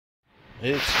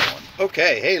It's going.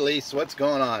 Okay, hey Lise, what's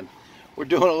going on? We're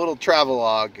doing a little travel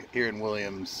log here in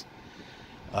Williams,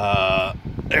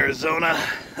 Arizona.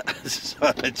 So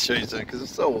I'd show you something because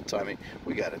it's so old timey.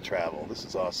 We got to travel. This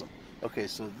is awesome. Okay,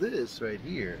 so this right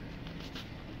here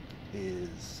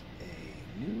is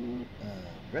a new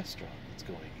restaurant that's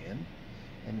going in,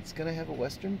 and it's going to have a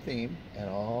Western theme, and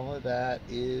all of that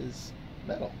is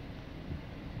metal.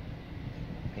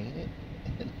 Paint it.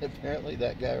 And apparently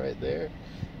that guy right there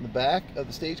in the back of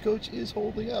the stagecoach is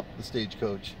holding up the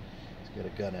stagecoach. He's got a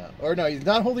gun out. Or no, he's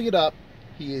not holding it up.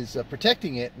 He is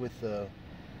protecting it with the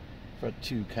front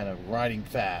two kind of riding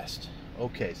fast.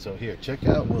 Okay, so here, check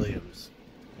out Williams.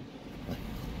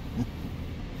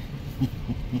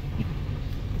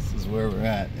 This is where we're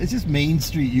at. It's just Main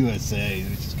Street, USA,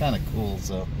 which is kind of cool,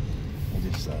 so I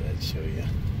just thought I'd show you.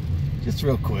 Just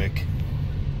real quick.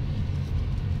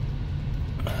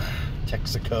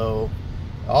 Texaco,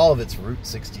 all of it's Route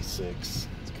 66.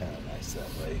 It's kind of nice that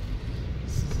way.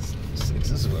 This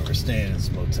is where we're staying.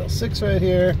 It's Motel 6 right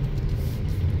here.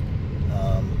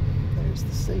 There's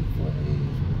the Safeway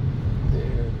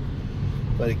there,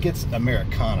 but it gets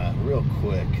Americana real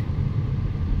quick.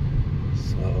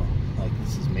 So, like,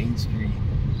 this is Main Street.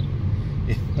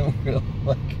 No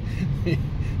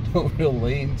real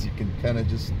lanes. You can kind of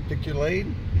just pick your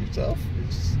lane yourself.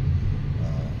 It's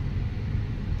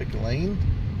pick a lane.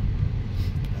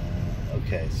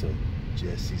 Okay, so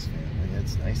Jesse's family.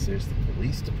 That's nice. There's the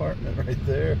police department right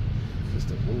there. Just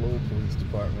a little old police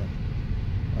department.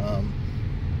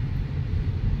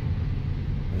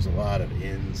 There's a lot of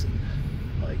inns and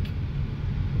like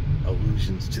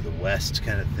allusions to the West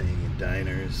kind of thing, and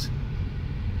diners.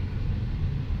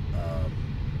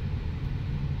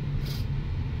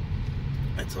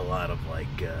 It's a lot of like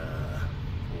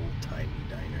old-timey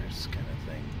diners kind of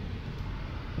thing.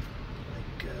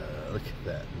 Look at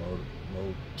that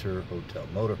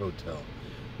Motor Hotel,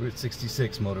 Route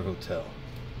 66 Motor Hotel.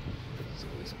 It's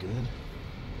always good.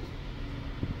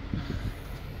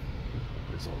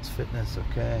 Results Fitness,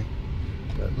 okay.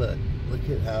 But look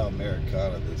at how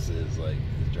Americana this is. Like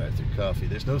the drive-through coffee.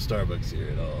 There's no Starbucks here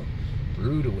at all.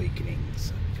 Brewed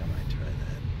Awakenings. I think I might try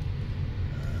that.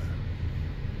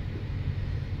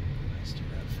 Nice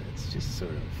outfits. Just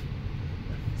sort of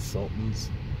Sultan's.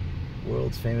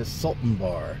 World's famous Sultana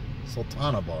Bar.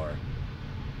 Sultana Bar,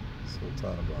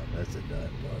 that's a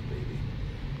dive bar, baby.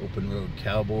 Open Road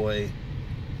Cowboy.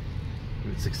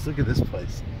 Route 6, look at this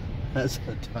place. That's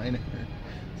a diner.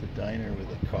 It's a diner with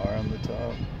a car on the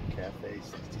top. Cafe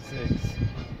 66.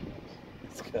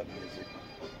 It's got music.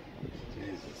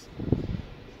 Jesus.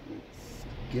 It's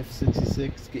Gift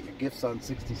 66. Get your gifts on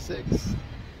 66.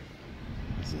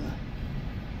 It's a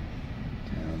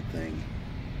town thing.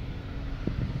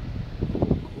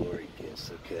 Glory gifts,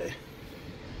 okay.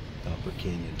 Upper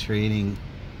Canyon Trading.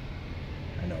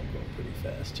 I know I'm going pretty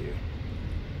fast here.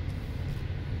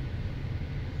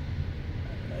 I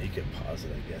don't know, you can pause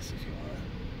it, I guess, if you want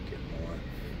to get more.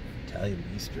 Italian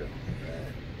Bistro,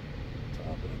 right.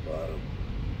 Top and the bottom.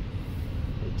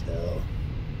 Hotel.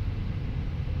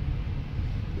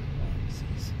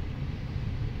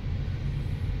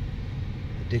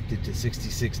 Addicted to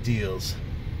 66 deals.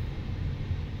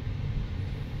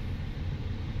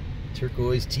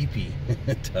 Turquoise Teepee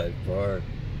type bar.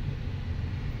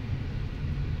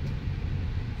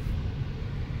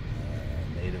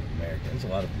 Native American. There's a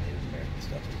lot of Native American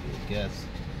stuff to do with gas.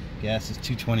 Gas is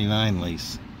 $2.29,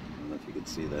 Lise. I don't know if you can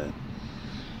see that.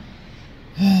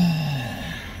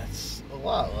 It's a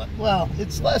lot. Well,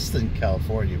 it's less than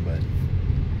California, but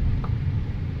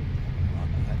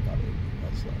I thought it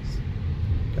was less.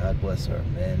 God bless our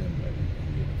men and women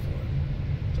in uniform.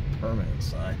 It's a permanent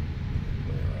sign.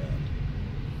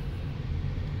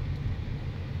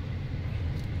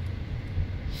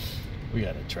 We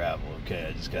gotta travel, okay?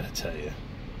 I just gotta tell you.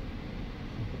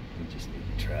 We just need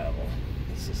to travel.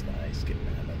 This is nice, getting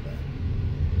out of the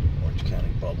Orange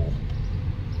County bubble.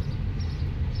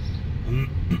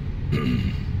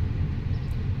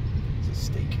 It's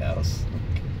a steakhouse.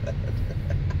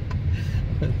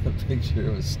 A picture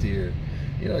of a steer.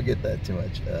 You don't get that too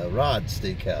much. Rod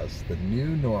Steakhouse, the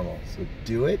new normal. So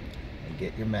do it and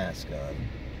get your mask on.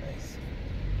 Nice.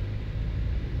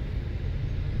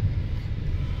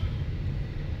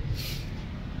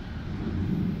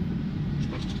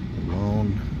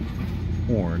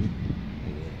 Horn.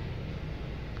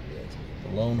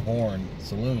 The Lone Horn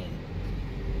Saloon.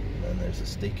 And then there's a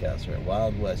steakhouse right,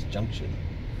 Wild West Junction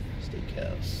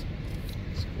Steakhouse.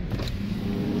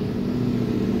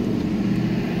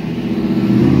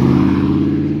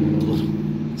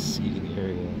 Seating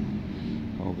area,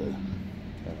 all the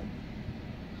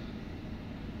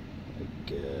like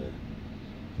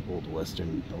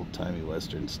old-timey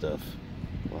Western stuff.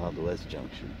 Wild West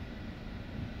Junction.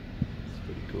 It's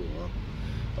pretty cool,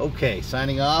 huh? Okay,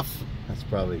 signing off. That's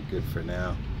probably good for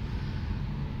now.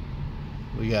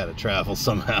 We gotta travel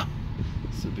somehow.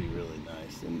 This would be really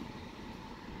nice. And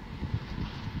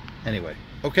anyway,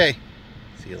 okay.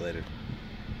 See you later.